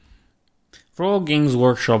For all Games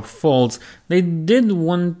Workshop faults, they did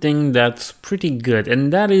one thing that's pretty good,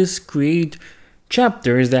 and that is create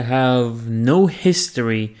chapters that have no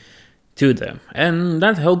history to them. And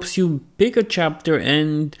that helps you pick a chapter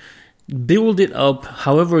and build it up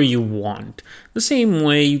however you want. The same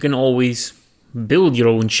way you can always build your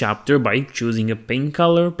own chapter by choosing a paint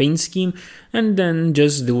color, paint scheme, and then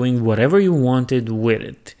just doing whatever you wanted with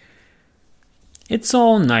it. It's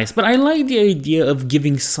all nice, but I like the idea of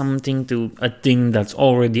giving something to a thing that's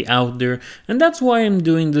already out there, and that's why I'm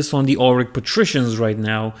doing this on the Auric Patricians right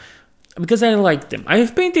now, because I like them. I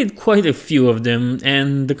have painted quite a few of them,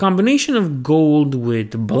 and the combination of gold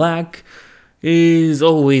with black is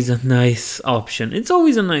always a nice option. It's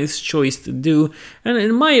always a nice choice to do, and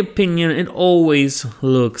in my opinion, it always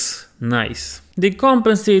looks nice. They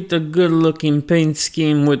compensate a good looking paint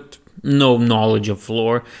scheme with no knowledge of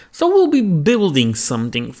lore, so we'll be building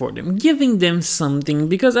something for them, giving them something,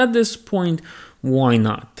 because at this point, why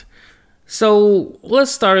not? So let's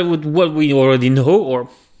start with what we already know, or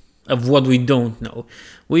of what we don't know.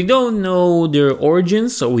 We don't know their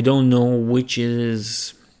origins, so we don't know which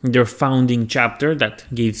is their founding chapter that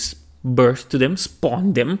gave birth to them,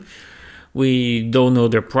 spawned them. We don't know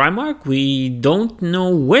their Primarch, we don't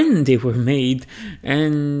know when they were made,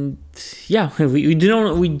 and yeah, we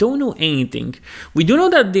don't know anything. We do know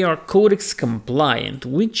that they are Codex compliant,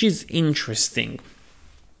 which is interesting.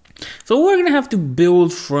 So we're gonna have to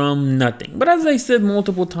build from nothing. But as I said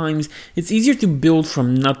multiple times, it's easier to build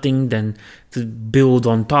from nothing than to build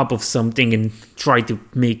on top of something and try to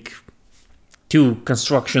make two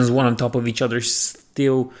constructions, one on top of each other,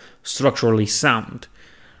 still structurally sound.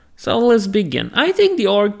 So let's begin. I think the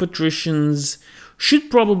Auric Patricians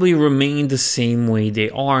should probably remain the same way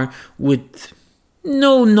they are, with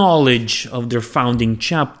no knowledge of their founding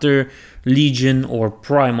chapter, Legion, or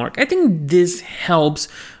Primarch. I think this helps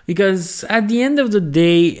because at the end of the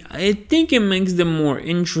day, I think it makes them more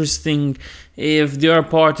interesting if they are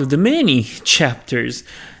part of the many chapters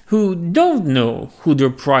who don't know who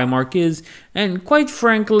their Primarch is, and quite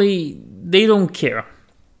frankly, they don't care.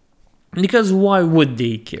 Because why would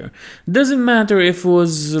they care? Doesn't matter if it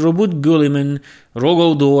was Robot Gulliman,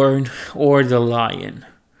 Rogodorn, or the Lion.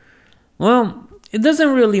 Well, it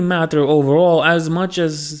doesn't really matter overall as much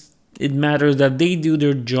as it matters that they do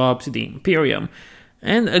their job to the Imperium.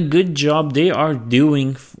 And a good job they are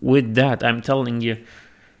doing with that, I'm telling you.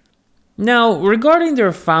 Now, regarding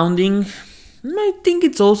their founding, I think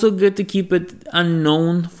it's also good to keep it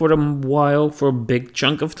unknown for a while, for a big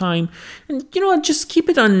chunk of time. And you know what, just keep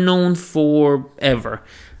it unknown forever.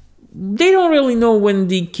 They don't really know when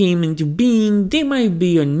they came into being. They might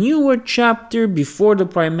be a newer chapter before the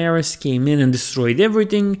Primaris came in and destroyed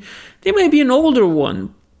everything. They might be an older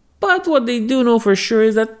one. But what they do know for sure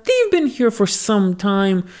is that they've been here for some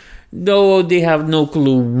time, though they have no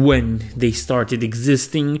clue when they started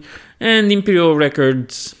existing. And Imperial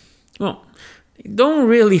records, well, don't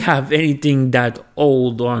really have anything that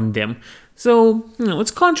old on them. So, it's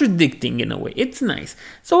contradicting in a way. It's nice.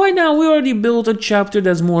 So right now, we already built a chapter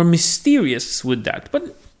that's more mysterious with that.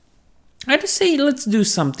 But I just say, let's do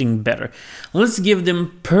something better. Let's give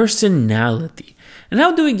them personality. And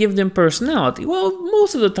how do we give them personality? Well,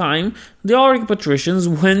 most of the time, the Auric Patricians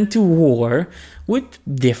went to war with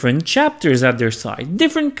different chapters at their side,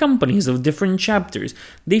 different companies of different chapters.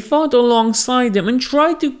 They fought alongside them and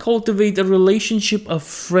tried to cultivate a relationship of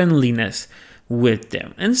friendliness with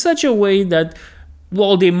them in such a way that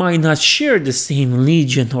while they might not share the same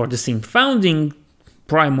legion or the same founding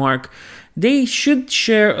Primarch, they should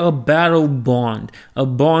share a battle bond, a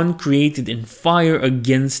bond created in fire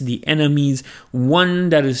against the enemies, one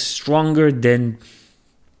that is stronger than,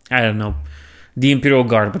 I don't know, the Imperial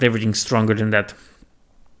Guard, but everything's stronger than that.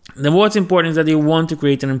 Then what's important is that they want to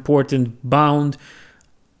create an important bond,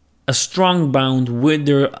 a strong bond with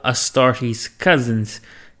their Astartes cousins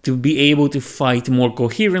to be able to fight more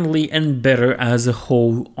coherently and better as a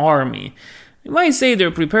whole army. You might say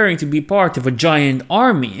they're preparing to be part of a giant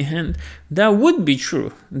army, and that would be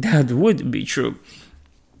true. That would be true.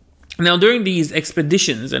 Now, during these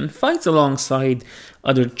expeditions and fights alongside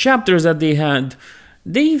other chapters that they had,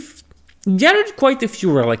 they've gathered quite a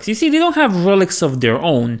few relics. You see, they don't have relics of their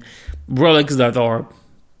own, relics that are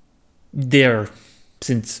there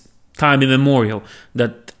since time immemorial,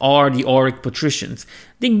 that are the Auric Patricians.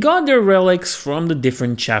 They got their relics from the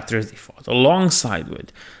different chapters they fought alongside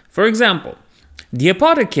with. For example, the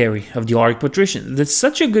apothecary of the Auric Patricians did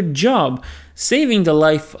such a good job saving the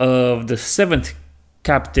life of the 7th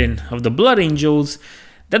captain of the Blood Angels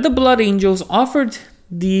that the Blood Angels offered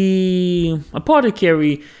the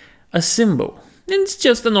apothecary a symbol. And it's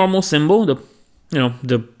just a normal symbol,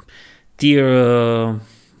 the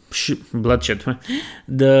bloodshed.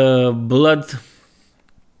 The blood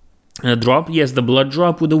drop. Yes, the blood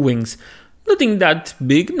drop with the wings. Nothing that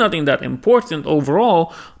big, nothing that important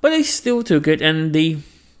overall, but they still took it and they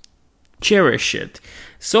cherish it.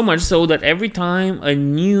 So much so that every time a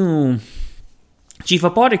new chief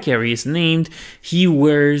apothecary is named, he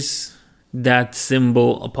wears that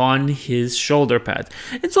symbol upon his shoulder pad.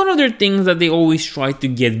 It's one of their things that they always try to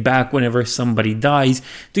get back whenever somebody dies,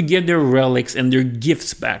 to get their relics and their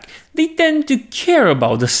gifts back. They tend to care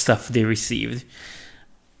about the stuff they received.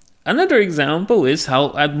 Another example is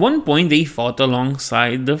how at one point they fought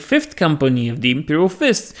alongside the 5th Company of the Imperial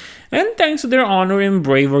Fist, and thanks to their honor and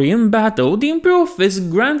bravery in battle, the Imperial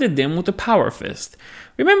Fist granted them with a Power Fist.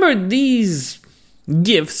 Remember, these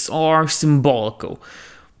gifts are symbolical,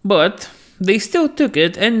 but they still took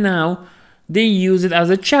it and now they use it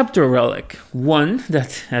as a chapter relic. One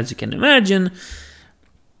that, as you can imagine,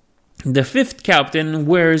 the 5th Captain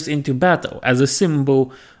wears into battle as a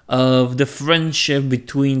symbol of the friendship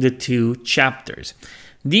between the two chapters.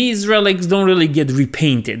 These relics don't really get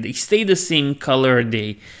repainted. They stay the same color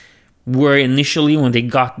they were initially when they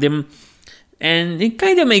got them. And it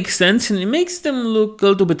kind of makes sense, and it makes them look a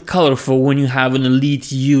little bit colorful when you have an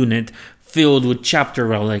elite unit filled with chapter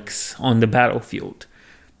relics on the battlefield.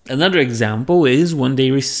 Another example is when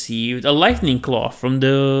they received a lightning claw from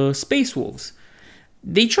the Space Wolves.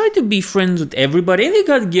 They tried to be friends with everybody, and they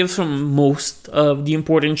got gifts from most of the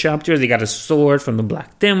important chapters. They got a sword from the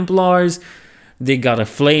Black Templars. They got a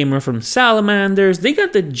flamer from Salamanders. They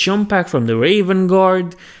got the jump pack from the Raven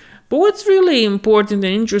Guard. But what's really important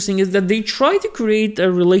and interesting is that they tried to create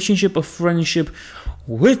a relationship of friendship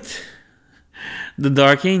with the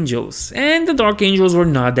Dark Angels. And the Dark Angels were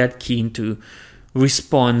not that keen to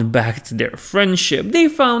respond back to their friendship. They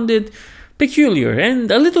found it peculiar and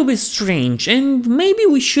a little bit strange, and maybe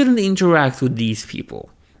we shouldn't interact with these people.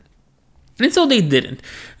 And so they didn't.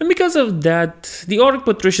 And because of that, the Auric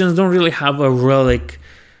Patricians don't really have a relic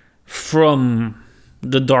from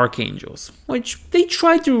the Dark Angels, which they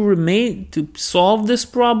try to solve this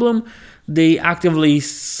problem. They actively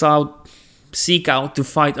seek out to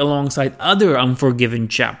fight alongside other Unforgiven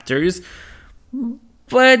chapters,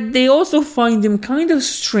 but they also find them kind of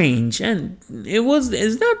strange, and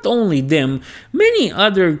it's not only them. Many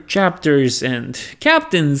other chapters and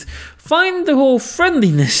captains find the whole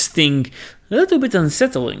friendliness thing a little bit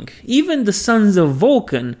unsettling. Even the Sons of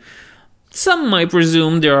Vulcan. Some might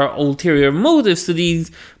presume there are ulterior motives to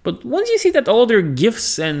these, but once you see that all their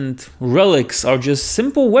gifts and relics are just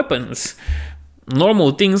simple weapons,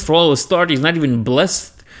 normal things for all Astartes, not even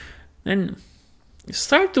blessed, then you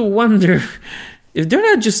start to wonder if they're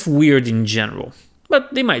not just weird in general.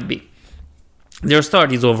 But they might be. They're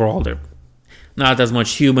Astartes overall. They're not as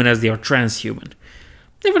much human as they are transhuman.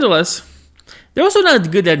 Nevertheless, they're also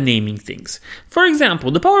not good at naming things. For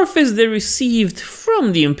example, the Power Fist they received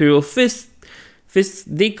from the Imperial Fist,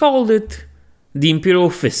 they called it the Imperial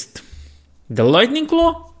Fist. The Lightning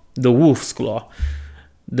Claw, the Wolf's Claw.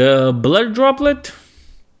 The Blood Droplet,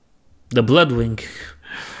 the Blood Wing.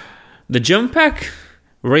 The Jump Pack,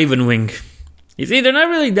 Raven Wing. You see, they're not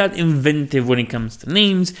really that inventive when it comes to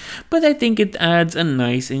names, but I think it adds a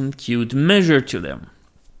nice and cute measure to them.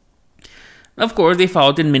 Of course, they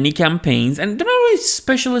fought in many campaigns, and they're not really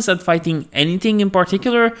specialists at fighting anything in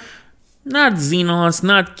particular. Not Xenos,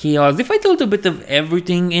 not Chaos. They fight a little bit of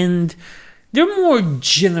everything, and they're more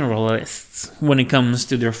generalists when it comes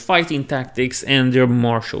to their fighting tactics and their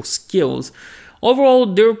martial skills.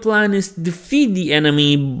 Overall, their plan is to defeat the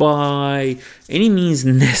enemy by any means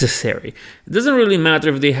necessary. It doesn't really matter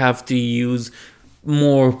if they have to use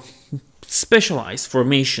more specialized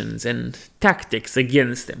formations and tactics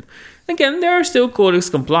against them. Again, they are still Codex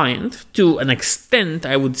compliant to an extent,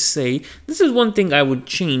 I would say. This is one thing I would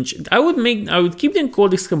change. I would keep them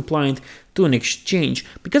Codex compliant to an exchange,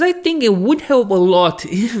 because I think it would help a lot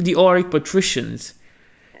if the Auric Patricians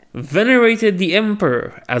venerated the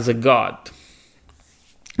Emperor as a god.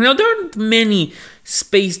 Now, there aren't many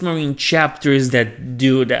Space Marine chapters that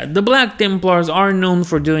do that. The Black Templars are known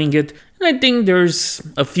for doing it, and I think there's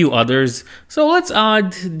a few others. So let's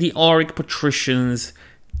add the Auric Patricians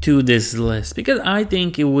to this list, because I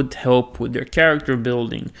think it would help with their character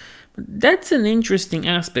building. But that's an interesting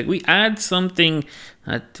aspect. We add something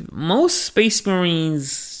that most Space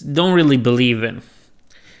Marines don't really believe in.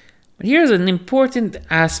 But here's an important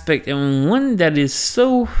aspect, and one that is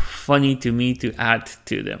so funny to me to add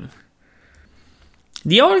to them.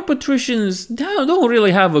 The Auric Patricians don't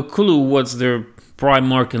really have a clue what's their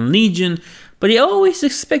Primarch and Legion, but they always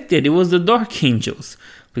expected it was the Dark Angels,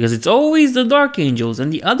 because it's always the Dark Angels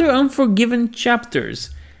and the other Unforgiven chapters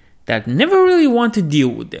that never really want to deal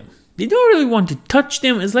with them. They don't really want to touch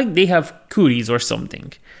them. It's like they have cooties or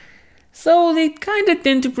something. So they kind of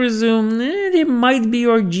tend to presume they might be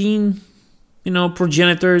our gene,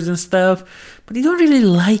 progenitors and stuff, but they don't really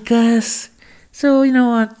like us. So, you know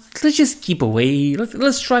what, let's just keep away.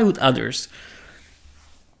 Let's try with others.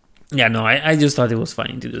 Yeah, no, I just thought it was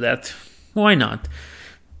funny to do that. Why not?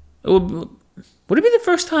 Would it be the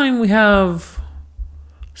first time we have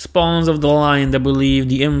spawns of the line that believe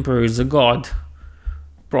the Emperor is a god?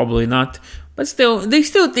 Probably not. But still, they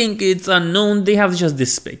still think it's unknown. They have just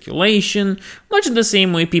this speculation, much in the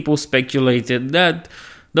same way people speculated that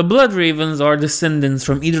the Blood Ravens are descendants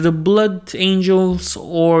from either the Blood Angels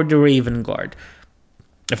or the Raven Guard.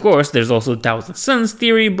 Of course, there's also the Thousand Suns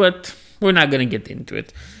theory, but we're not going to get into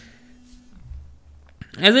it.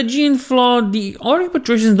 As a gene flaw, the Auric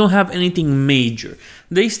Patricians don't have anything major.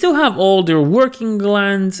 They still have all their working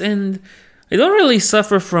glands, and they don't really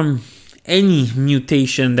suffer from any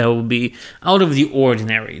mutation that will be out of the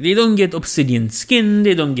ordinary. They don't get obsidian skin,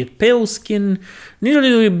 they don't get pale skin, neither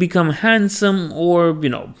do they become handsome or,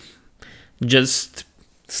 just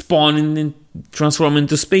spawn and transform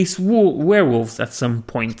into space werewolves at some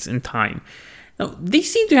point in time. Now, they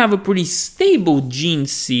seem to have a pretty stable gene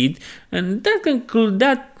seed, and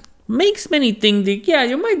that makes many think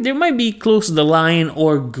that, there might be close to the Lion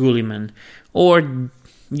or Gulliman, or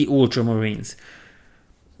the Ultramarines.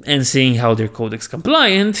 And seeing how they're codex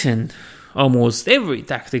compliant and almost every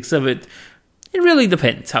tactics of it, it really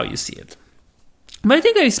depends how you see it. But I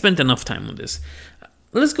think I spent enough time on this.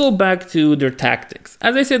 Let's go back to their tactics.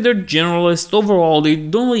 As I said, they're generalists. Overall, they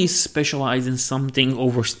don't really specialize in something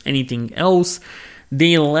over anything else.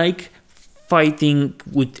 They like fighting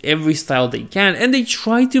with every style they can, and they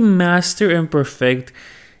try to master and perfect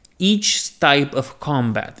each type of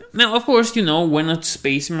combat. Now, of course, when a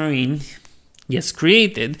Space Marine gets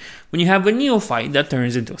created, when you have a neophyte that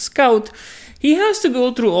turns into a scout, he has to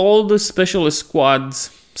go through all the specialist squads,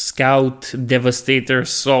 scout, devastator,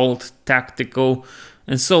 assault, tactical,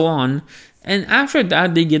 and so on. And after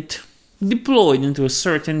that, they get deployed into a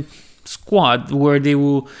certain squad where they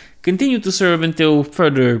will continue to serve until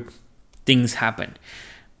further things happen.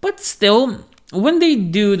 But still, when they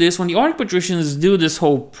do this, when the Auric Patricians do this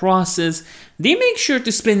whole process, they make sure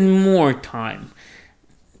to spend more time.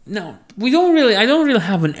 Now, I don't really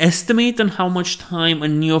have an estimate on how much time a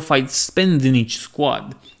neophyte spends in each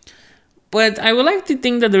squad. But I would like to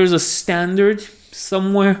think that there's a standard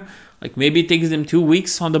somewhere, like maybe it takes them 2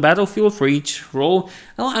 weeks on the battlefield for each role.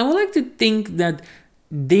 I would like to think that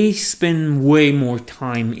they spend way more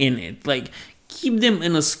time in it. Like, keep them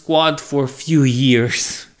in a squad for a few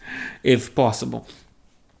years, if possible.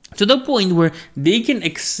 To the point where they can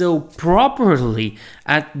excel properly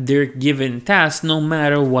at their given task, no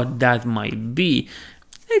matter what that might be.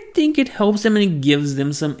 I think it helps them and it gives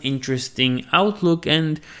them some interesting outlook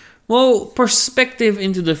and, perspective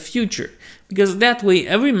into the future. Because that way,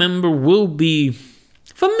 every member will be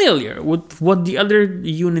familiar with what the other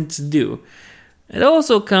units do. It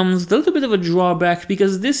also comes with a little bit of a drawback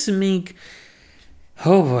because this makes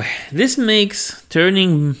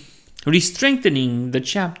re-strengthening the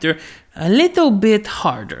chapter a little bit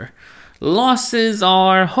harder. Losses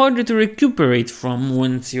are harder to recuperate from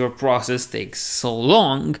once your process takes so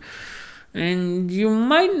long, and you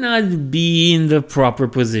might not be in the proper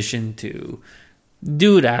position to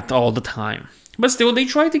do that all the time. But still, they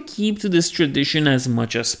try to keep to this tradition as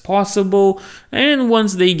much as possible, and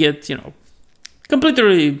once they get,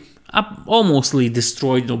 completely, almostly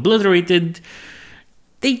destroyed, obliterated,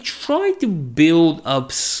 they try to build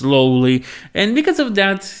up slowly, and because of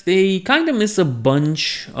that, they kind of miss a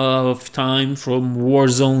bunch of time from war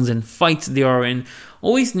zones and fights they are in,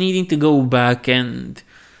 always needing to go back and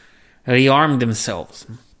rearm themselves.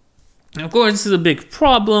 Of course, this is a big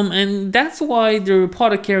problem, and that's why the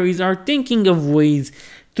apothecaries are thinking of ways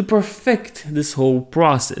to perfect this whole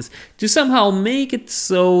process, to somehow make it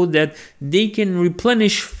so that they can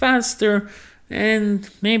replenish faster and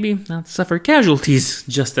maybe not suffer casualties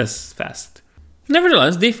just as fast.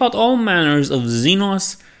 Nevertheless, they fought all manners of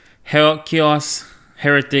Xenos, Chaos,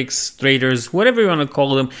 heretics, traitors, whatever you want to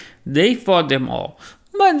call them. They fought them all.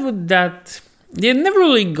 But with that, they never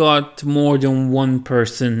really got more than one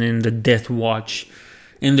person in the Death Watch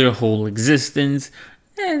in their whole existence,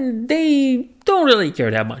 and they don't really care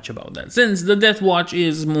that much about that, since the Death Watch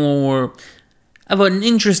is more of an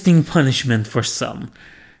interesting punishment for some.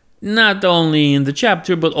 Not only in the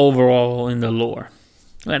chapter, but overall in the lore.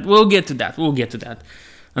 But we'll get to that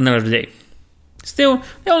another day. Still,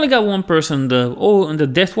 they only got one person in the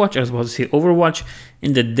Death Watch. I was about to say Overwatch.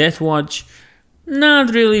 In the Death Watch,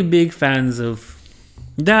 not really big fans of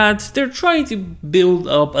that they're trying to build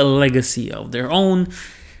up a legacy of their own,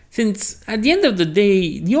 since at the end of the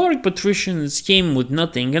day, the Auric Patricians came with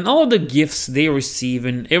nothing, and all the gifts they receive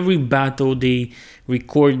and every battle they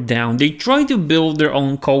record down, they try to build their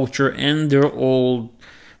own culture and their own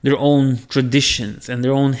traditions and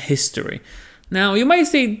their own history. Now, you might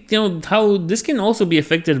say, how this can also be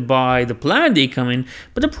affected by the planet they come in,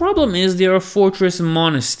 but the problem is they're a fortress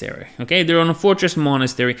monastery, okay? They're on a fortress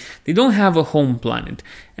monastery. They don't have a home planet.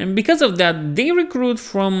 And because of that, they recruit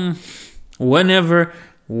from wherever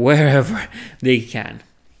they can.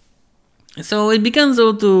 So it becomes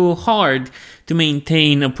all too hard to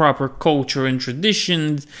maintain a proper culture and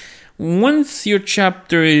traditions once your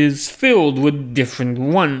chapter is filled with different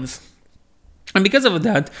ones. And because of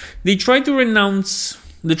that, they try to renounce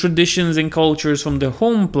the traditions and cultures from their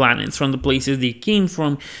home planets, from the places they came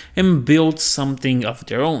from, and build something of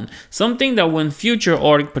their own. Something that when future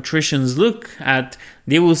Auric Patricians look at,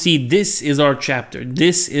 they will see this is our chapter,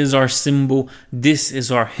 this is our symbol, this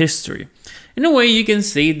is our history. In a way, you can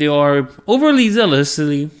say they are overly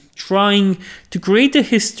zealously trying to create a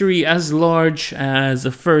history as large as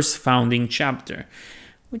the first founding chapter,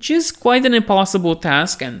 which is quite an impossible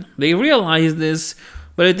task, and they realize this,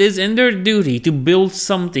 but it is in their duty to build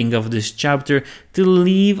something of this chapter to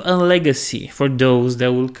leave a legacy for those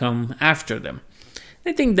that will come after them.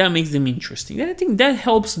 I think that makes them interesting, and I think that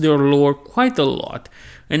helps their lore quite a lot,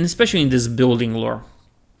 and especially in this building lore.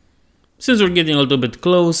 Since we're getting a little bit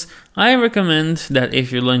close, I recommend that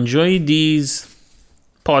if you'll enjoy these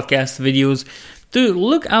podcast videos, to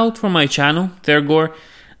look out for my channel, Thergor,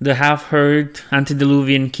 the half-heard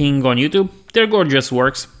antediluvian king on YouTube. Thergor just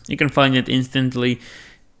works. You can find it instantly.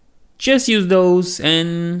 Just use those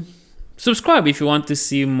and subscribe if you want to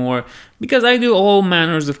see more, because I do all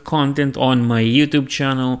manners of content on my YouTube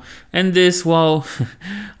channel, and this, well,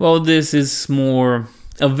 this is more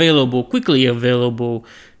available, quickly available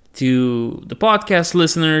to the podcast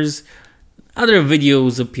listeners. Other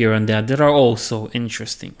videos appear on that are also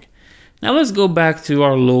interesting. Now let's go back to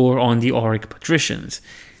our lore on the Auric Patricians.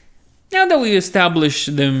 Now that we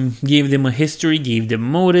established them, gave them a history, gave them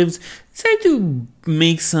motives, decided to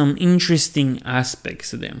make some interesting aspects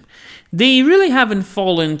to them. They really haven't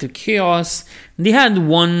fallen to chaos. They had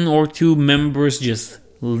one or two members just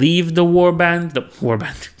leave the warband.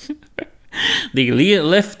 They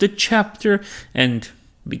left the chapter and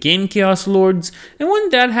became Chaos Lords. And when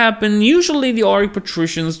that happened, usually the Auric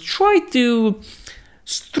Patricians try to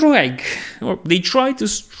strike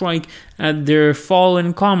at their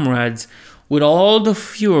fallen comrades with all the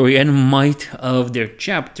fury and might of their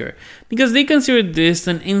chapter, because they consider this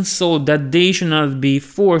an insult that they should not be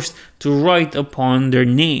forced to write upon their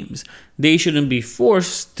names. They shouldn't be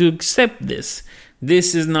forced to accept this.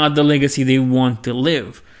 This is not the legacy they want to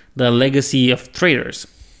live, the legacy of traitors.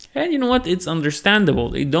 And you know what? It's understandable.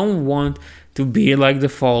 They don't want to be like the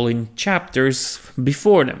fallen chapters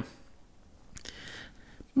before them.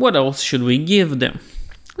 What else should we give them?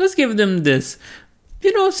 Let's give them this.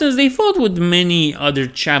 Since they fought with many other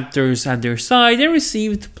chapters at their side and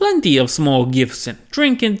received plenty of small gifts and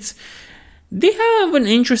trinkets, they have an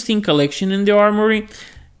interesting collection in their armory.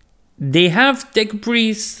 They have tech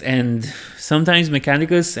priests and sometimes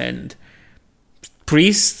mechanicus and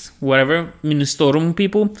priests, whatever, ministorum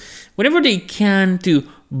people, whatever they can to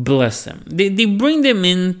bless them. They bring them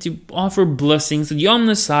in to offer blessings to the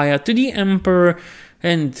Omnissiah, to the Emperor,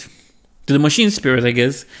 and to the Machine Spirit, I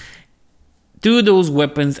guess, to those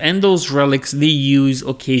weapons and those relics they use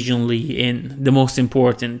occasionally in the most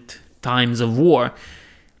important times of war.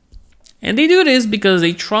 And they do this because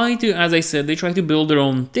they try to, as I said, they try to build their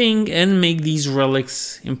own thing and make these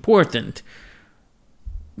relics important.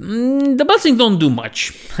 The blessings don't do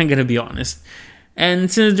much, I'm gonna be honest.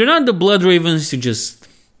 And since they're not the Blood Ravens to just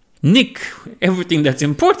nick everything that's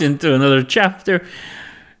important to another chapter,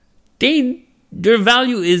 their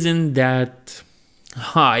value isn't that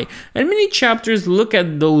high. And many chapters look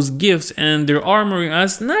at those gifts and their armory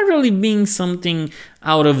as not really being something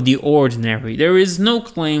out of the ordinary. There is no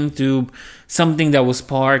claim to something that was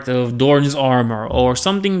part of Dorn's armor, or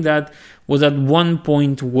something that was at one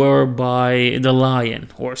point worn by the lion,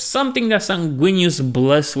 or something that Sanguinius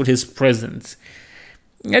blessed with his presence.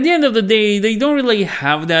 At the end of the day, they don't really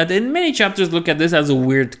have that, and many chapters look at this as a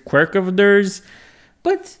weird quirk of theirs,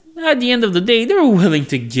 but at the end of the day, they're willing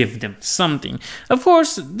to give them something. Of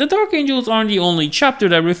course, the Dark Angels aren't the only chapter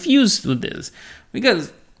that refused to this,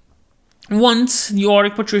 because once the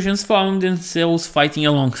Auric Patricians found themselves fighting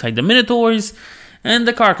alongside the Minotaurs and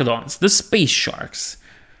the Carcadons, the Space Sharks.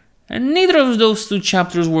 And neither of those two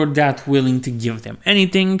chapters were that willing to give them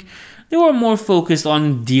anything. They were more focused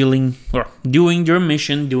on dealing or doing their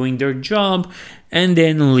mission, doing their job, and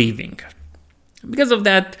then leaving. Because of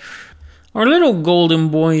that, our little golden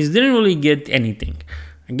boys didn't really get anything.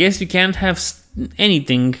 I guess you can't have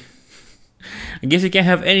anything. I guess you can't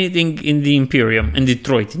have anything in the Imperium, in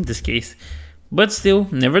Detroit in this case. But still,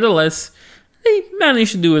 nevertheless, they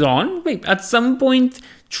managed to do it on. At some point,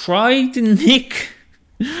 try to nick.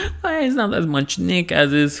 It's not as much nick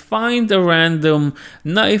as is find a random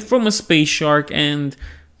knife from a space shark, and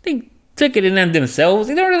they took it in on themselves.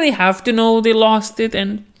 They don't really have to know they lost it,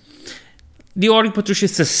 and the Auric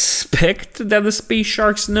Patricians suspect that the space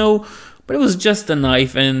sharks know, but it was just a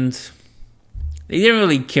knife and they didn't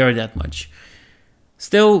really care that much.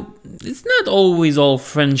 Still, it's not always all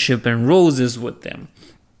friendship and roses with them.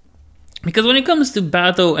 Because when it comes to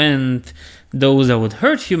battle and those that would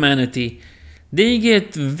hurt humanity, they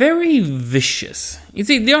get very vicious. You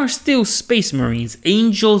see, they are still space marines,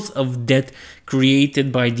 angels of death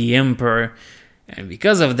created by the Emperor. And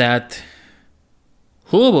because of that,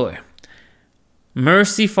 oh boy,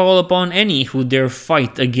 mercy fall upon any who dare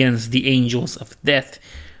fight against the angels of death.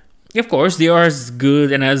 Of course, they are as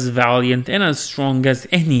good and as valiant and as strong as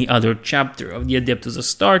any other chapter of the Adeptus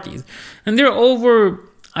Astartes. And their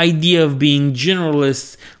idea of being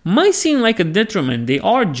generalists might seem like a detriment. They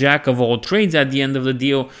are jack of all trades at the end of the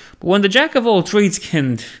deal. But when the jack of all trades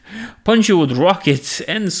can punch you with rockets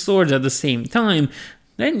and swords at the same time,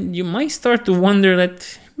 then you might start to wonder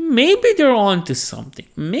that maybe they're on to something.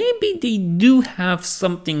 Maybe they do have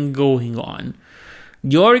something going on.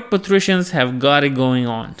 The Auric Patricians have got it going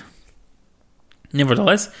on.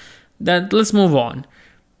 Nevertheless, let's move on.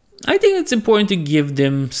 I think it's important to give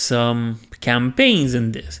them some campaigns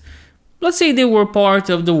in this. Let's say they were part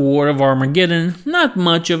of the War of Armageddon. Not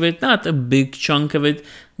much of it, not a big chunk of it.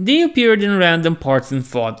 They appeared in random parts and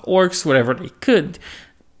fought orcs wherever they could.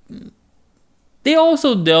 They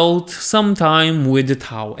also dealt some time with the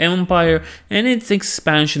Tau Empire and its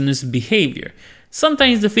expansionist behavior.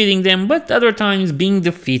 Sometimes defeating them, but other times being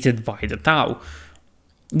defeated by the Tau.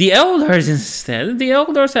 The Eldars instead, the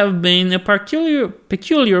Eldars have been a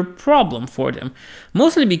peculiar problem for them.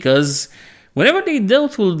 Mostly because whenever they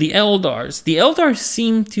dealt with the Eldars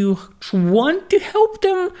seemed to want to help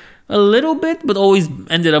them a little bit, but always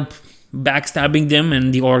ended up backstabbing them,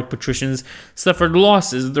 and the Auric Patricians suffered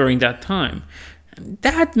losses during that time. And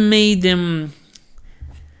that made them,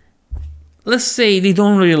 let's say, they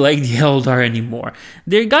don't really like the Eldar anymore.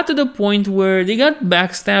 They got to the point where they got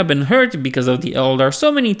backstabbed and hurt because of the Eldar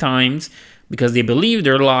so many times, because they believe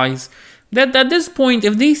their lies, that at this point,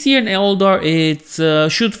 if they see an Eldar, it's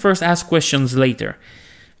shoot first, ask questions later.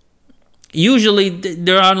 Usually,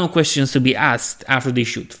 there are no questions to be asked after they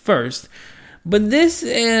shoot first. But this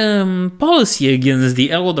policy against the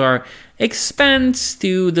Eldar expands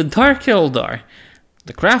to the Dark Eldar,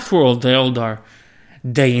 the Craftworld Eldar,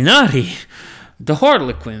 the Inari, the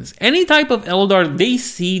Harlequins. Any type of Eldar they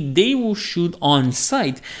see, they will shoot on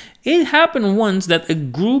sight. It happened once that a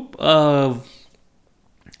group of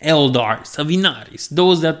Eldars, of Inaris,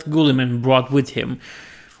 those that Guliman brought with him,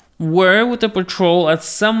 were with a patrol at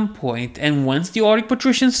some point, and once the Auric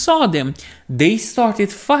Patricians saw them, they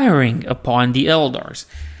started firing upon the Eldars.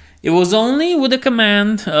 It was only with the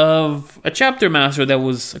command of a chapter master that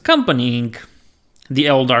was accompanying the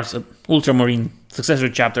Eldars, Ultramarine successor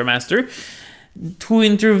chapter master, who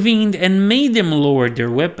intervened and made them lower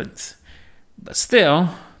their weapons. But still,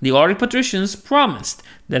 the Auric Patricians promised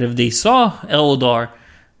that if they saw Eldar,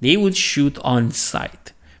 they would shoot on sight.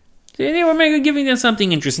 They were giving them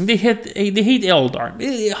something interesting. They hate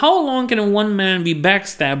Eldar. How long can one man be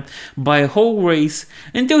backstabbed by a whole race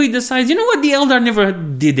until he decides, you know what, the Eldar never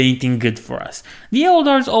did anything good for us. The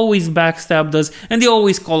Eldars always backstabbed us, and they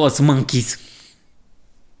always call us monkeys.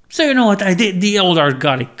 So you know what, the Eldar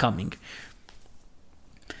got it coming.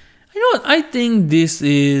 You know what, I think this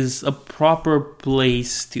is a proper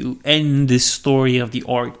place to end this story of the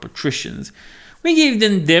Auric Patricians. We gave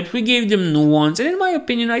them depth, we gave them nuance, and in my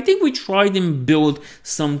opinion, I think we tried and built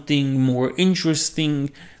something more interesting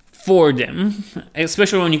for them,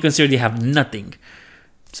 especially when you consider they have nothing.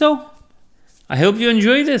 So, I hope you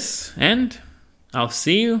enjoy this, and I'll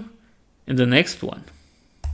see you in the next one.